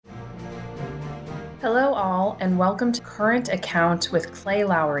Hello all, and welcome to Current Account with Clay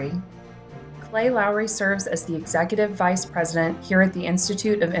Lowry. Clay Lowry serves as the Executive Vice President here at the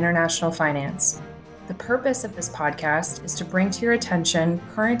Institute of International Finance. The purpose of this podcast is to bring to your attention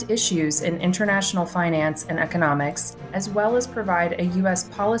current issues in international finance and economics, as well as provide a U.S.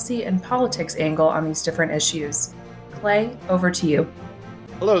 policy and politics angle on these different issues. Clay, over to you.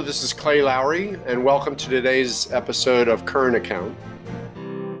 Hello, this is Clay Lowry, and welcome to today's episode of Current Account.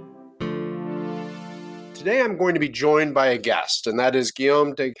 Today I'm going to be joined by a guest, and that is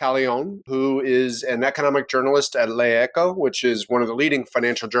Guillaume de Calignon, who is an economic journalist at L'Echo, which is one of the leading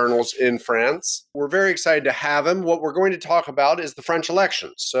financial journals in France. We're very excited to have him. What we're going to talk about is the French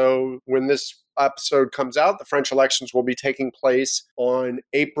elections. So when this episode comes out, the French elections will be taking place on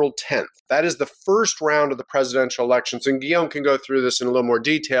April 10th. That is the first round of the presidential elections, and Guillaume can go through this in a little more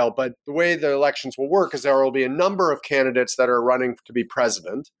detail, but the way the elections will work is there will be a number of candidates that are running to be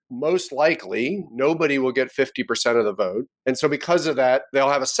president. Most likely, nobody will get 50% of the vote. And so because of that, they'll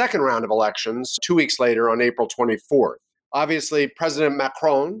have a second round of elections 2 weeks later on April 24th. Obviously, President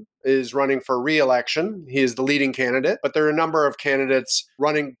Macron is running for re-election. He is the leading candidate, but there are a number of candidates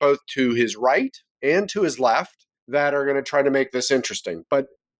running both to his right and to his left that are going to try to make this interesting. But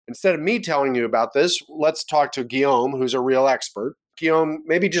instead of me telling you about this, let's talk to Guillaume, who's a real expert. Guillaume,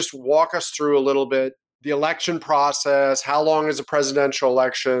 maybe just walk us through a little bit the election process, how long is a presidential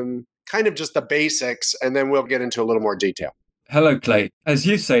election, kind of just the basics, and then we'll get into a little more detail. Hello, Clay. As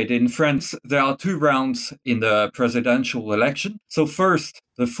you said, in France, there are two rounds in the presidential election. So first,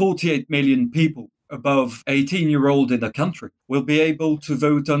 the 48 million people above 18-year-old in the country will be able to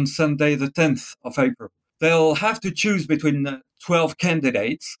vote on Sunday, the 10th of April. They'll have to choose between 12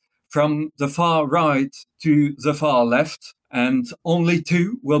 candidates from the far right to the far left, and only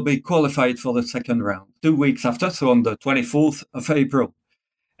two will be qualified for the second round 2 weeks after, so on the 24th of April.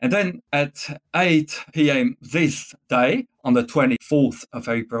 And then at 8 p.m. this day, on the 24th of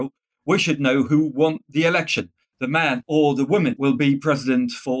April, we should know who won the election. The man or the woman will be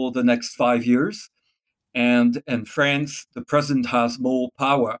president for the next 5 years. And in France, the president has more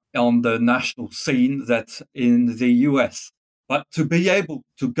power on the national scene than in the US. But to be able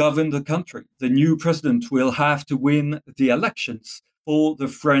to govern the country, the new president will have to win the elections for the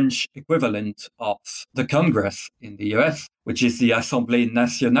French equivalent of the Congress in the US, which is the Assemblée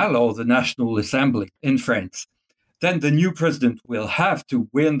Nationale or the National Assembly in France. Then the new president will have to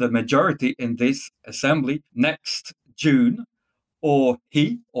win the majority in this assembly next June, or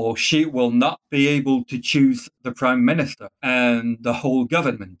he or she will not be able to choose the prime minister and the whole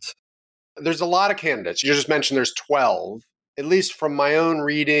government. There's a lot of candidates. You just mentioned there's 12. At least from my own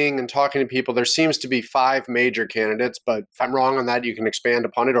reading and talking to people, there seems to be 5 major candidates, but if I'm wrong on that, you can expand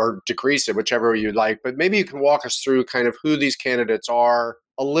upon it or decrease it, whichever you'd like. But maybe you can walk us through kind of who these candidates are,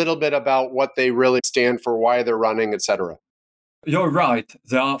 a little bit about what they really stand for, why they're running, etc. You're right.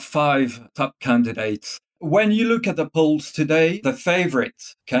 There are 5 top candidates. When you look at the polls today, the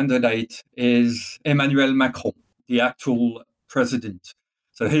favorite candidate is Emmanuel Macron, the actual president.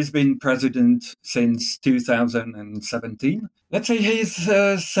 So he's been president since 2017. Let's say he's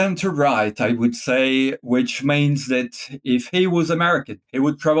center-right, I would say, which means that if he was American, he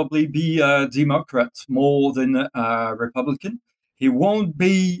would probably be a Democrat more than a Republican. He won't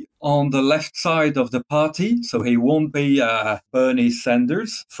be on the left side of the party, so he won't be Bernie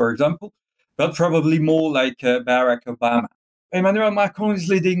Sanders, for example, but probably more like Barack Obama. Emmanuel Macron is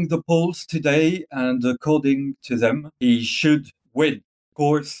leading the polls today, and according to them, he should win. Of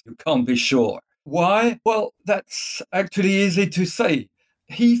course, you can't be sure. Why? Well, that's actually easy to say.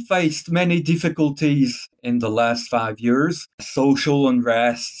 He faced many difficulties in the last 5 years. Social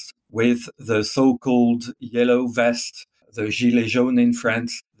unrest with the so-called yellow vest, the gilets jaunes in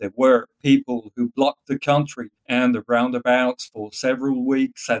France. There were people who blocked the country and the roundabouts for several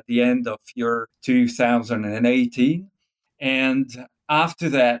weeks at the end of year 2018. And after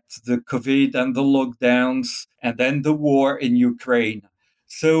that, the COVID and the lockdowns, and then the war in Ukraine.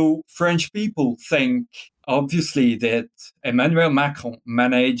 So French people think, obviously, that Emmanuel Macron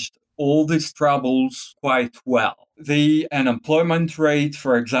managed all these troubles quite well. The unemployment rate,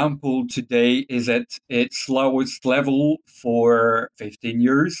 for example, today is at its lowest level for 15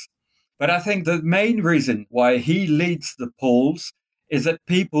 years. But I think the main reason why he leads the polls is that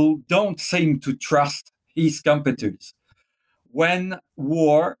people don't seem to trust his competitors. When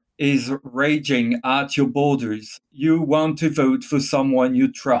war is raging at your borders, you want to vote for someone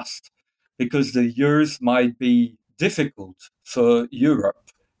you trust because the years might be difficult for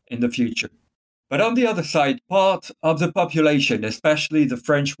Europe in the future. But on the other side, part of the population, especially the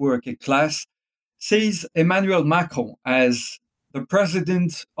French working class, sees Emmanuel Macron as the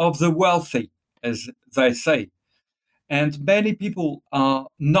president of the wealthy, as they say. And many people are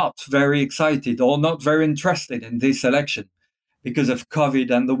not very excited or not very interested in this election because of COVID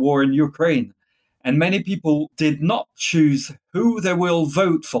and the war in Ukraine. And many people did not choose who they will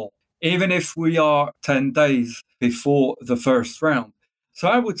vote for, even if we are 10 days before the first round. So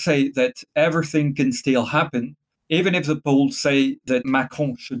I would say that everything can still happen, even if the polls say that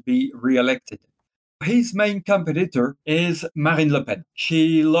Macron should be re-elected. His main competitor is Marine Le Pen.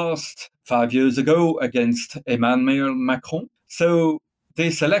 She lost 5 years ago against Emmanuel Macron. So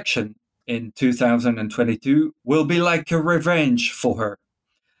this election in 2022 will be like a revenge for her.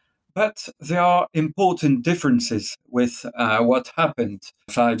 But there are important differences with what happened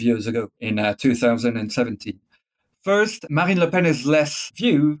 5 years ago in 2017. First, Marine Le Pen is less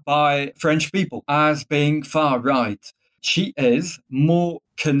viewed by French people as being far right. She is more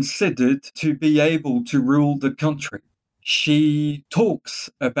considered to be able to rule the country. She talks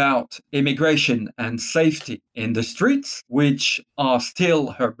about immigration and safety in the streets, which are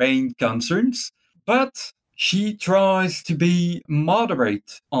still her main concerns, but she tries to be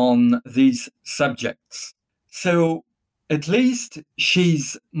moderate on these subjects. So at least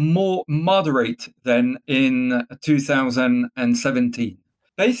she's more moderate than in 2017.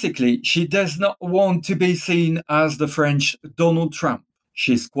 Basically, she does not want to be seen as the French Donald Trump.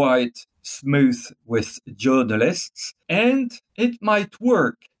 She's quite smooth with journalists, and it might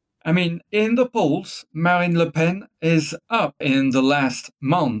work. I mean, in the polls, Marine Le Pen is up in the last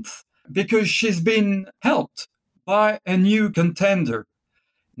month because she's been helped by a new contender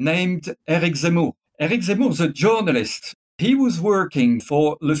named Éric Zemmour. Éric Zemmour is a journalist. He was working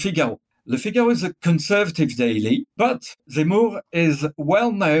for Le Figaro. Le Figaro is a conservative daily, but Zemmour is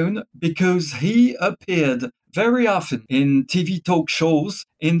well known because he appeared very often in TV talk shows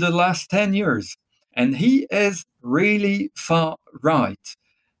in the last 10 years. And he is really far right.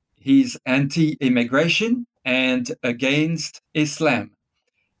 He's anti-immigration and against Islam.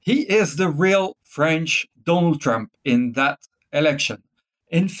 He is the real French Donald Trump in that election.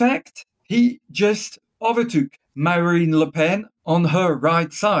 In fact, he just overtook Marine Le Pen on her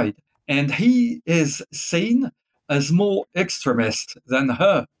right side, and he is seen as more extremist than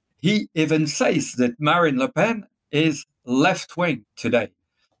her. He even says that Marine Le Pen is left-wing today.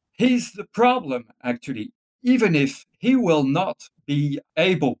 He's the problem, actually, even if he will not be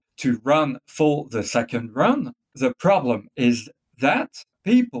able to run for the second run. The problem is that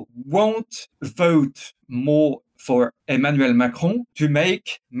people won't vote more for Emmanuel Macron to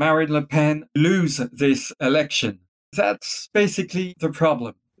make Marine Le Pen lose this election. That's basically the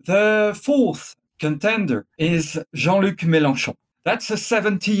problem. The fourth contender is Jean-Luc Mélenchon. That's a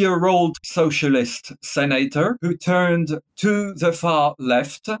 70-year-old socialist senator who turned to the far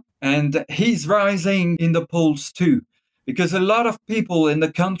left, and he's rising in the polls too, because a lot of people in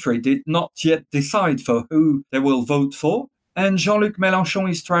the country did not yet decide for who they will vote for. And Jean-Luc Mélenchon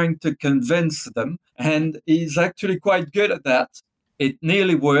is trying to convince them, and he's actually quite good at that. It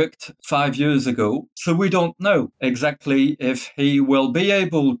nearly worked 5 years ago, so we don't know exactly if he will be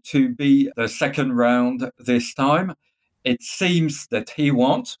able to be the second round this time. It seems that he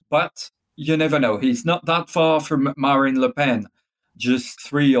won't, but you never know. He's not that far from Marine Le Pen, just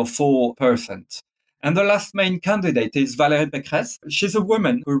 3 or 4%. And the last main candidate is Valérie Pécresse. She's a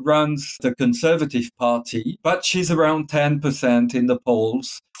woman who runs the Conservative Party, but she's around 10% in the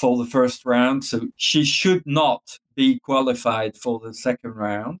polls for the first round, so she should not be qualified for the second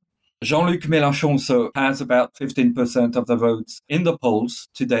round. Jean-Luc Mélenchon also has about 15% of the votes in the polls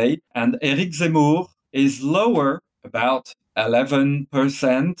today, and Éric Zemmour is lower, about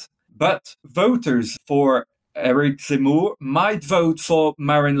 11%, but voters for Éric Zemmour might vote for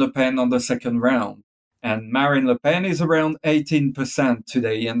Marine Le Pen on the second round. And Marine Le Pen is around 18%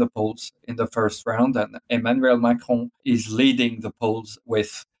 today in the polls in the first round, and Emmanuel Macron is leading the polls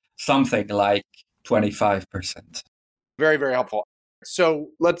with something like 25%. Very, very helpful. So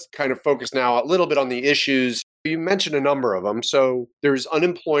let's kind of focus now a little bit on the issues. You mentioned a number of them. So there's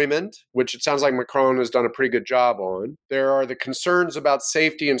unemployment, which it sounds like Macron has done a pretty good job on. There are the concerns about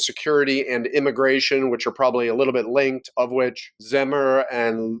safety and security and immigration, which are probably a little bit linked, of which Zemmour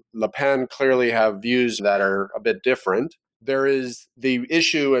and Le Pen clearly have views that are a bit different. There is the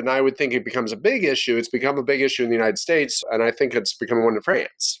issue, and I would think it becomes a big issue. It's become a big issue in the United States, and I think it's becoming one in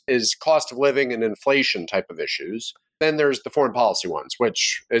France, is cost of living and inflation type of issues. Then there's the foreign policy ones,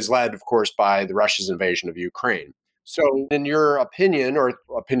 which is led, of course, by the Russia's invasion of Ukraine. So in your opinion, or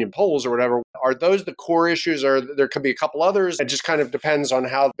opinion polls or whatever, are those the core issues, or there could be a couple others? It just kind of depends on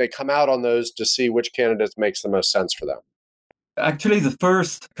how they come out on those to see which candidate makes the most sense for them. Actually, the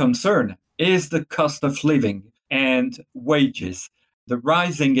first concern is the cost of living and wages. The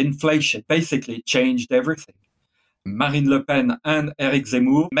rising inflation basically changed everything. Marine Le Pen and Éric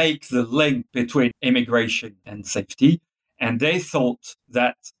Zemmour make the link between immigration and safety, and they thought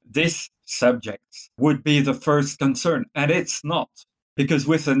that this subject would be the first concern, and it's not. Because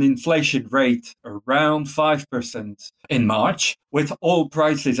with an inflation rate around 5% in March, with oil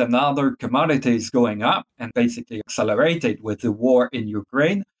prices and other commodities going up and basically accelerated with the war in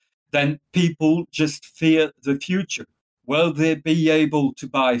Ukraine, then people just fear the future. Will they be able to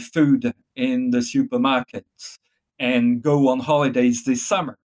buy food in the supermarkets and go on holidays this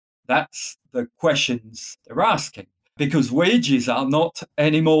summer? That's the questions they're asking, because wages are not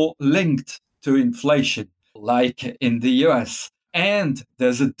anymore linked to inflation like in the US. And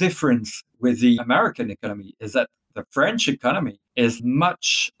there's a difference with the American economy, is that the French economy is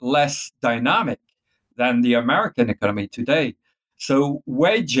much less dynamic than the American economy today. So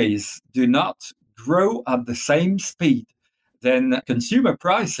wages do not grow at the same speed than consumer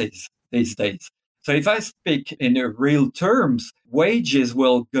prices these days. So if I speak in real terms, wages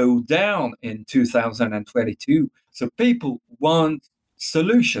will go down in 2022. So people want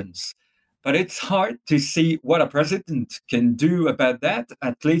solutions. But it's hard to see what a president can do about that,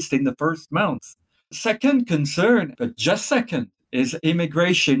 at least in the first month. Second concern, but just second, is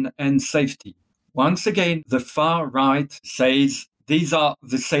immigration and safety. Once again, the far right says these are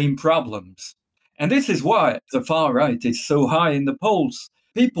the same problems. And this is why the far right is so high in the polls.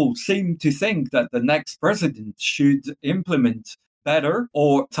 People seem to think that the next president should implement better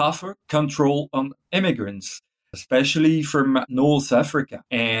or tougher control on immigrants, especially from North Africa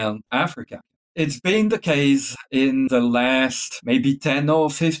and Africa. It's been the case in the last maybe 10 or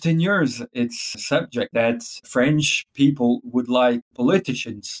 15 years. It's a subject that French people would like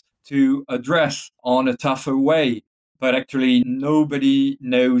politicians to address on a tougher way, but actually nobody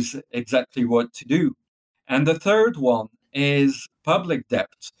knows exactly what to do. And the third one is public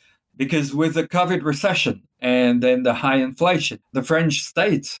debt, because with the COVID recession and then the high inflation, the French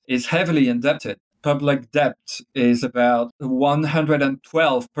state is heavily indebted. Public debt is about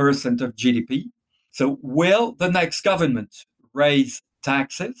 112% of GDP. So will the next government raise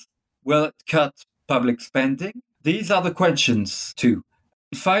taxes? Will it cut public spending? These are the questions too.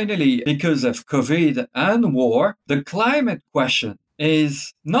 Finally, because of COVID and war, the climate question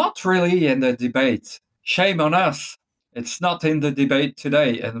is not really in the debate. Shame on us. It's not in the debate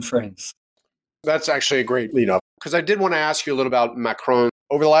today in France. That's actually a great lead up, because I did want to ask you a little about Macron.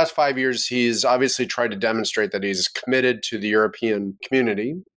 Over the last 5 years, he's obviously tried to demonstrate that he's committed to the European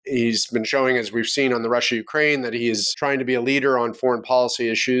community. He's been showing, as we've seen on the Russia-Ukraine, that he is trying to be a leader on foreign policy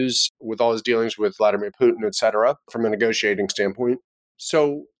issues with all his dealings with Vladimir Putin, et cetera, from a negotiating standpoint.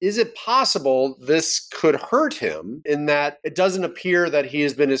 So is it possible this could hurt him in that it doesn't appear that he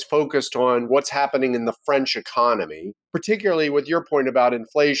has been as focused on what's happening in the French economy, particularly with your point about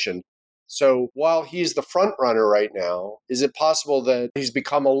inflation? So while he's the front runner right now, is it possible that he's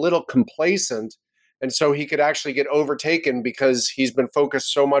become a little complacent and so he could actually get overtaken because he's been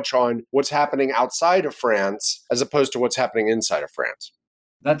focused so much on what's happening outside of France as opposed to what's happening inside of France?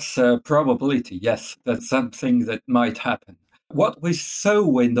 That's a probability, yes. That's something that might happen. What we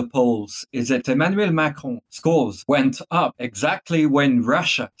saw in the polls is that Emmanuel Macron's scores went up exactly when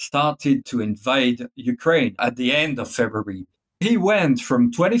Russia started to invade Ukraine at the end of February. He went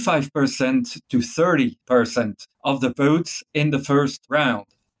from 25% to 30% of the votes in the first round.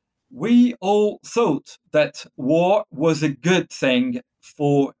 We all thought that war was a good thing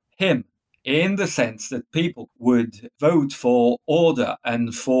for him, in the sense that people would vote for order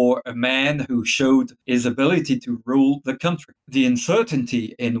and for a man who showed his ability to rule the country. The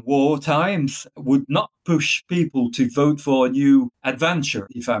uncertainty in war times would not push people to vote for a new adventure,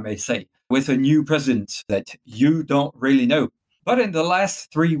 if I may say, with a new president that you don't really know. But in the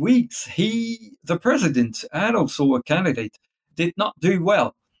last 3 weeks, the president and also a candidate, did not do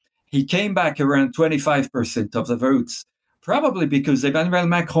well. He came back around 25% of the votes, probably because Emmanuel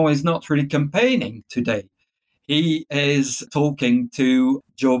Macron is not really campaigning today. He is talking to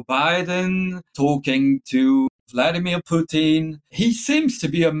Joe Biden, talking to Vladimir Putin. He seems to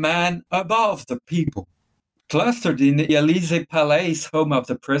be a man above the people, clustered in the Élysée Palace, home of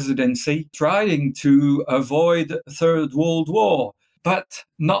the presidency, trying to avoid a Third World War, but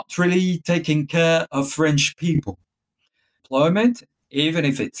not really taking care of French people. Employment, even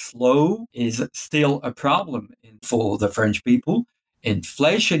if it's low, is still a problem for the French people.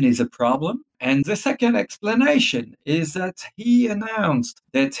 Inflation is a problem. And the second explanation is that he announced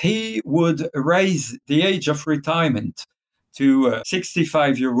that he would raise the age of retirement to a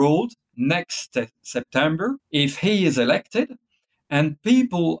 65-year-old next September if he is elected. And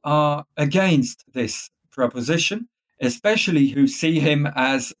people are against this proposition, especially who see him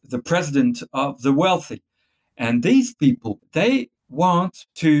as the president of the wealthy. And these people, they want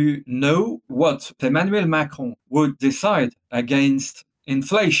to know what Emmanuel Macron would decide against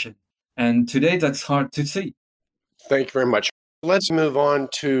inflation. And today that's hard to see. Thank you very much. Let's move on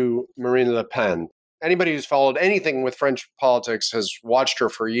to Marine Le Pen. Anybody who's followed anything with French politics has watched her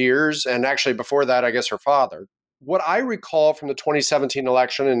for years. And actually, before that, I guess her father. What I recall from the 2017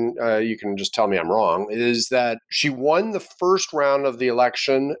 election, and you can just tell me I'm wrong, is that she won the first round of the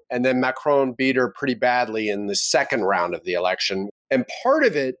election, and then Macron beat her pretty badly in the second round of the election. And part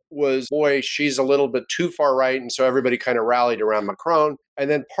of it was, boy, she's a little bit too far right, and so everybody kind of rallied around Macron.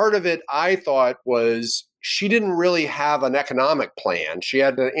 And then part of it, I thought, was she didn't really have an economic plan. She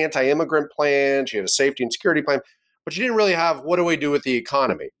had an anti-immigrant plan, she had a safety and security plan, but she didn't really have, what do we do with the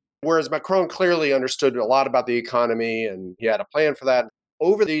economy? Whereas Macron clearly understood a lot about the economy and he had a plan for that.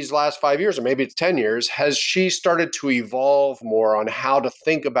 Over these last 5 years, or maybe it's 10 years, has she started to evolve more on how to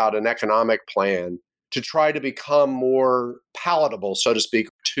think about an economic plan to try to become more palatable, so to speak,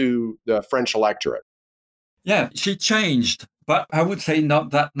 to the French electorate? Yeah, she changed, but I would say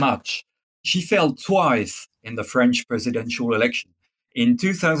not that much. She failed twice in the French presidential election, in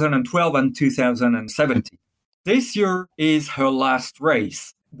 2012 and 2017. This year is her last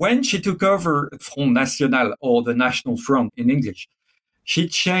race. When she took over Front National, or the National Front in English, she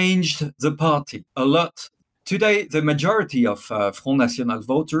changed the party a lot. Today, the majority of Front National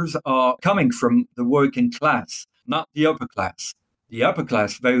voters are coming from the working class, not the upper class. The upper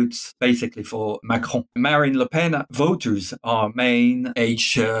class votes basically for Macron. Marine Le Pen voters are main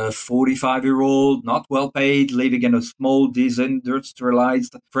age 45-year-old, not well paid, living in a small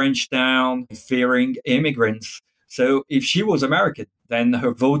disindustrialized French town, fearing immigrants. So if she was American, then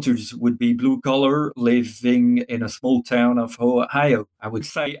her voters would be blue collar, living in a small town of Ohio, I would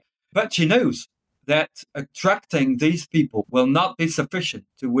say. But she knows that attracting these people will not be sufficient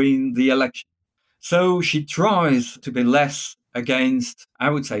to win the election. So she tries to be less against, I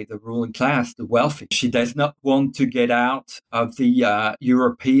would say, the ruling class, the wealthy. She does not want to get out of the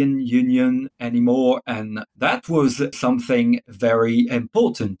European Union anymore. And that was something very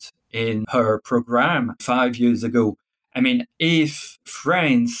important in her program 5 years ago. I mean, if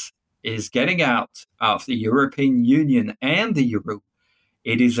France is getting out of the European Union and the euro,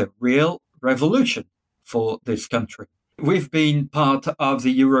 it is a real revolution for this country. We've been part of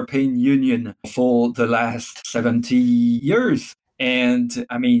the European Union for the last 70 years. And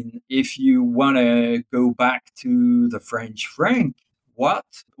I mean, if you want to go back to the French franc, what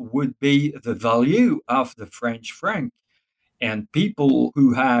would be the value of the French franc? And people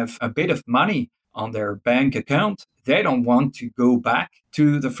who have a bit of money on their bank account, they don't want to go back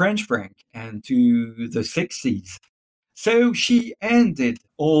to the French franc and to the 60s. So she ended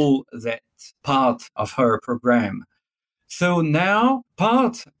all that part of her program. So now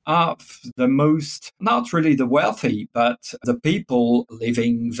part of the most, not really the wealthy, but the people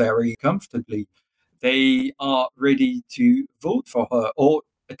living very comfortably, they are ready to vote for her, or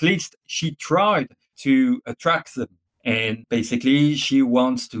at least she tried to attract them. And basically, she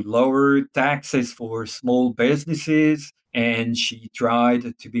wants to lower taxes for small businesses, and she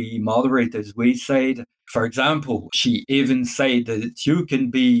tried to be moderate, as we said. For example, she even said that you can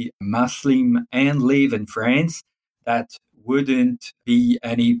be Muslim and live in France. That wouldn't be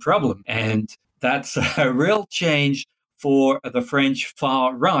any problem. And that's a real change for the French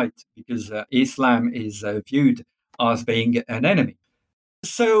far right, because Islam is viewed as being an enemy.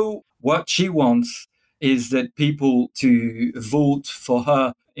 So what she wants is that people to vote for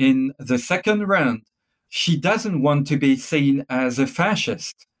her in the second round. She doesn't want to be seen as a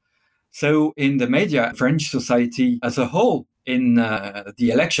fascist. So in the media, French society as a whole, in the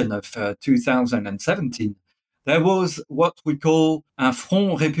election of 2017, there was what we call un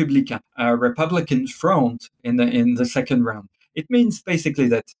front républicain, a Republican front in the second round. It means basically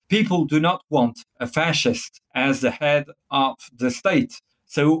that people do not want a fascist as the head of the state.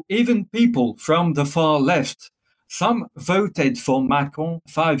 So even people from the far left, some voted for Macron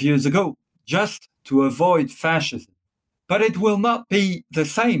 5 years ago just to avoid fascism. But it will not be the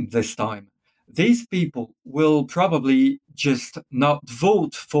same this time. These people will probably just not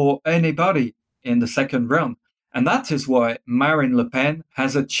vote for anybody in the second round. And that is why Marine Le Pen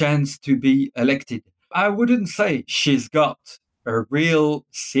has a chance to be elected. I wouldn't say she's got a real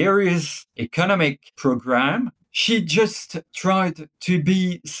serious economic program. She just tried to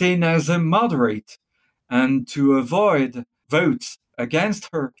be seen as a moderate and to avoid votes against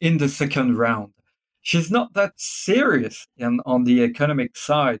her in the second round. She's not that serious on the economic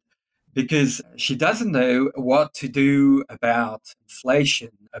side. because she doesn't know what to do about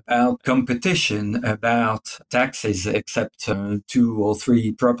inflation, about competition, about taxes, except 2 or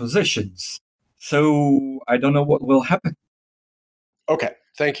 3 propositions. So I don't know what will happen. Okay,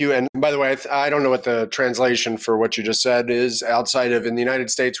 thank you. And by the way, I don't know what the translation for what you just said is outside of in the United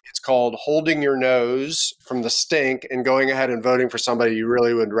States. It's called holding your nose from the stink and going ahead and voting for somebody you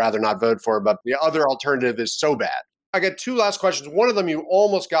really would rather not vote for. But the other alternative is so bad. I got 2 last questions. One of them you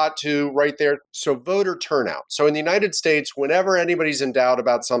almost got to right there. So voter turnout. So in the United States, whenever anybody's in doubt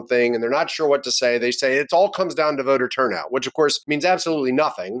about something and they're not sure what to say, they say it all comes down to voter turnout, which of course means absolutely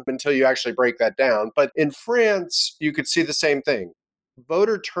nothing until you actually break that down. But in France, you could see the same thing.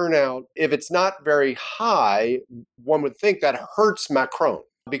 Voter turnout, if it's not very high, one would think that hurts Macron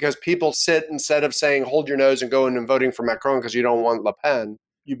because people sit instead of saying hold your nose and go in and voting for Macron because you don't want Le Pen.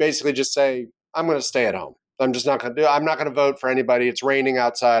 You basically just say, I'm going to stay at home. I'm just not going to do it. I'm not going to vote for anybody. It's raining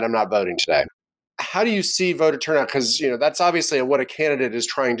outside. I'm not voting today. How do you see voter turnout? Because that's obviously what a candidate is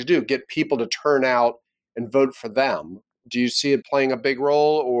trying to do, get people to turn out and vote for them. Do you see it playing a big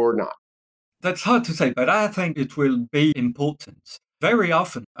role or not? That's hard to say, but I think it will be important. Very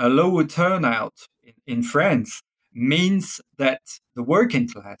often, a lower turnout in France means that the working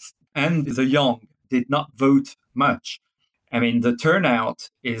class and the young did not vote much. I mean, the turnout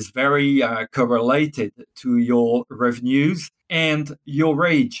is very correlated to your revenues and your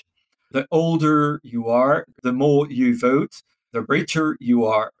age. The older you are, the more you vote. The richer you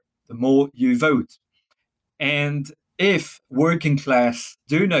are, the more you vote. And if working class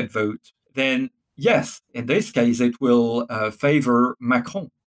do not vote, then yes, in this case, it will favor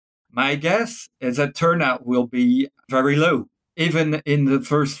Macron. My guess is that turnout will be very low, even in the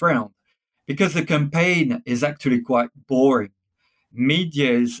first round, because the campaign is actually quite boring.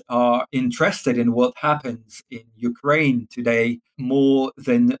 Medias are interested in what happens in Ukraine today more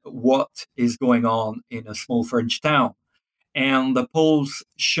than what is going on in a small French town. And the polls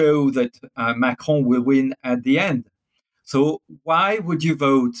show that Macron will win at the end. So why would you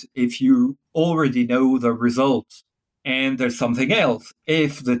vote if you already know the results? And there's something else.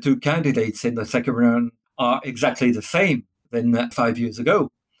 If the 2 candidates in the second round are exactly the same than 5 years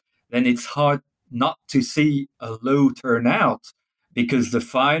ago, then it's hard not to see a low turnout because the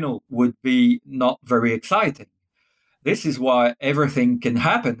final would be not very exciting. This is why everything can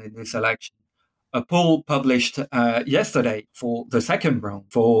happen in this election. A poll published yesterday for the second round,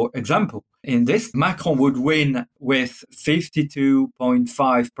 for example, in this, Macron would win with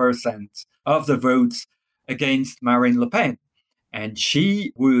 52.5% of the votes against Marine Le Pen, and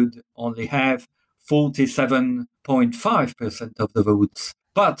she would only have 47.5% of the votes.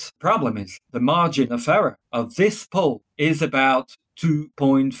 But problem is, the margin of error of this poll is about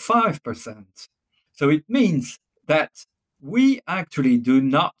 2.5%. So it means that we actually do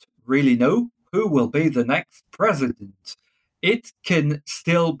not really know who will be the next president. It can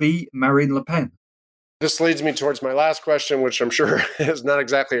still be Marine Le Pen. This leads me towards my last question, which I'm sure is not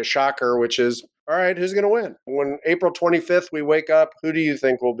exactly a shocker, which is, all right, who's going to win? When April 25th we wake up, who do you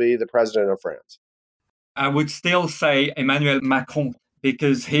think will be the president of France? I would still say Emmanuel Macron,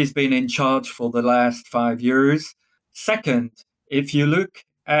 because he's been in charge for the last 5 years. Second, if you look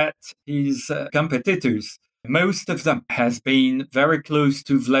at his competitors, most of them has been very close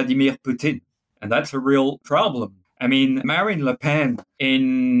to Vladimir Putin. And that's a real problem. I mean, Marine Le Pen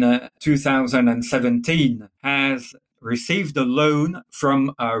in 2017 has received a loan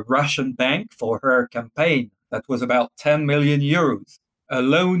from a Russian bank for her campaign. That was about 10 million euros. A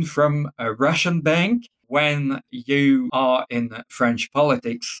loan from a Russian bank, when you are in French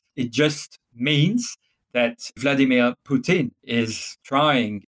politics, it just means that Vladimir Putin is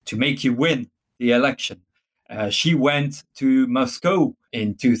trying to make you win the election. She went to Moscow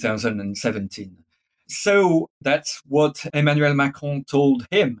in 2017. So that's what Emmanuel Macron told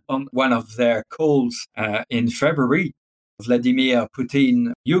him on one of their calls in February. Vladimir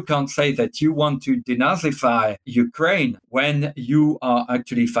Putin, you can't say that you want to denazify Ukraine when you are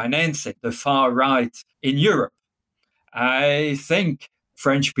actually financing the far right in Europe. I think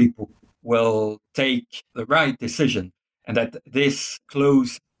French people will take the right decision and that this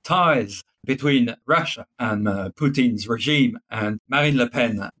close ties between Russia and Putin's regime and Marine Le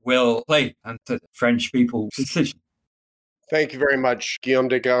Pen will play into French people's decision. Thank you very much, Guillaume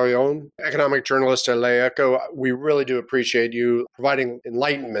de Calignon, economic journalist at L'Echo. We really do appreciate you providing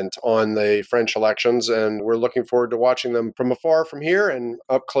enlightenment on the French elections, and we're looking forward to watching them from afar from here and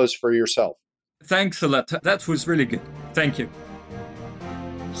up close for yourself. Thanks a lot. That was really good. Thank you.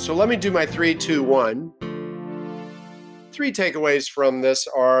 So let me do my 3, 2, 1. Three takeaways from this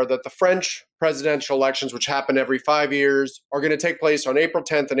are that the French presidential elections, which happen every 5 years, are going to take place on April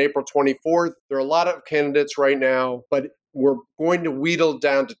 10th and April 24th. There are a lot of candidates right now, but we're going to wheedle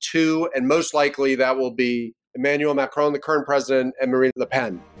down to two, and most likely that will be Emmanuel Macron, the current president, and Marine Le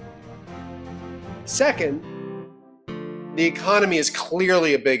Pen. Second, the economy is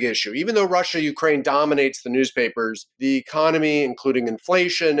clearly a big issue. Even though Russia-Ukraine dominates the newspapers, the economy, including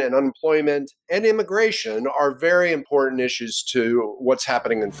inflation and unemployment and immigration, are very important issues to what's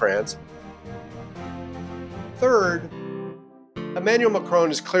happening in France. Third, Emmanuel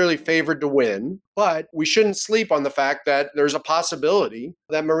Macron is clearly favored to win, but we shouldn't sleep on the fact that there's a possibility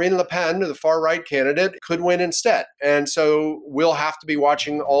that Marine Le Pen, the far-right candidate, could win instead. And so we'll have to be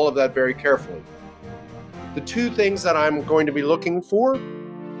watching all of that very carefully. The two things that I'm going to be looking for,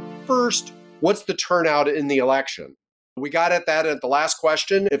 first, what's the turnout in the election? We got at that at the last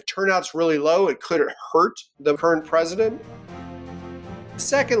question. If turnout's really low, it could hurt the current president.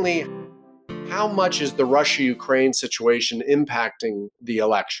 Secondly, how much is the Russia-Ukraine situation impacting the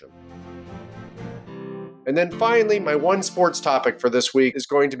election? And then finally, my one sports topic for this week is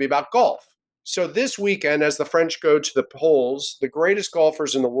going to be about golf. So this weekend, as the French go to the polls, the greatest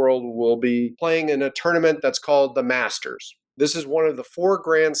golfers in the world will be playing in a tournament that's called the Masters. This is one of the 4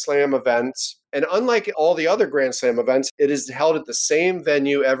 Grand Slam events. And unlike all the other Grand Slam events, it is held at the same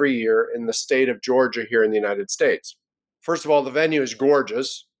venue every year in the state of Georgia here in the United States. First of all, the venue is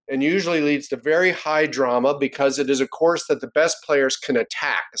gorgeous and usually leads to very high drama because it is a course that the best players can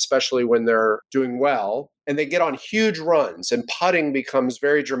attack, especially when they're doing well. And they get on huge runs and putting becomes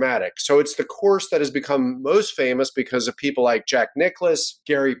very dramatic. So it's the course that has become most famous because of people like Jack Nicklaus,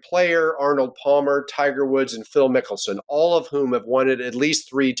 Gary Player, Arnold Palmer, Tiger Woods, and Phil Mickelson, all of whom have won it at least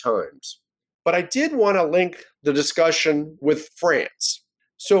 3 times. But I did want to link the discussion with France.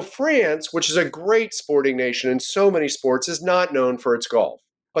 So France, which is a great sporting nation in so many sports, is not known for its golf.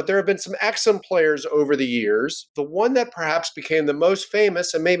 But there have been some excellent players over the years. The one that perhaps became the most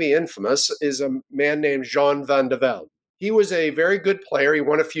famous and maybe infamous is a man named Jean Van de Velde. He was a very good player. He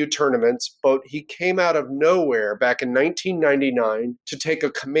won a few tournaments, but he came out of nowhere back in 1999 to take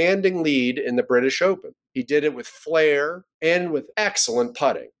a commanding lead in the British Open. He did it with flair and with excellent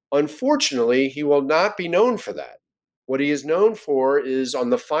putting. Unfortunately, he will not be known for that. What he is known for is on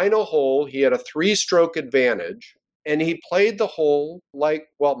the final hole, he had a 3-stroke advantage. And he played the hole like,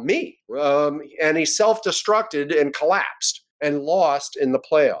 me. And he self-destructed and collapsed and lost in the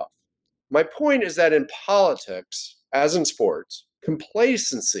playoff. My point is that in politics, as in sports,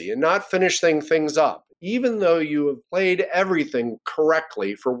 complacency and not finishing things up, even though you have played everything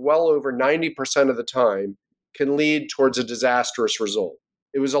correctly for well over 90% of the time, can lead towards a disastrous result.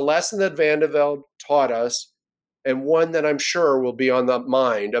 It was a lesson that Van de Velde taught us, and one that I'm sure will be on the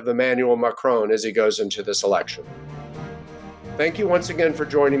mind of Emmanuel Macron as he goes into this election. Thank you once again for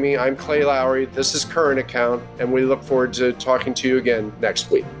joining me. I'm Clay Lowry. This is Current Account, and we look forward to talking to you again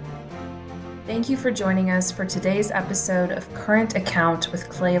next week. Thank you for joining us for today's episode of Current Account with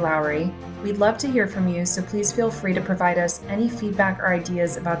Clay Lowry. We'd love to hear from you, so please feel free to provide us any feedback or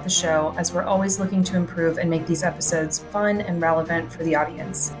ideas about the show, as we're always looking to improve and make these episodes fun and relevant for the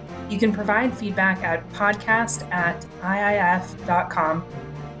audience. You can provide feedback at podcast@iif.com.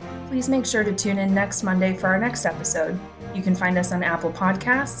 Please make sure to tune in next Monday for our next episode. You can find us on Apple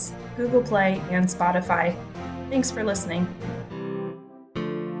Podcasts, Google Play, and Spotify. Thanks for listening.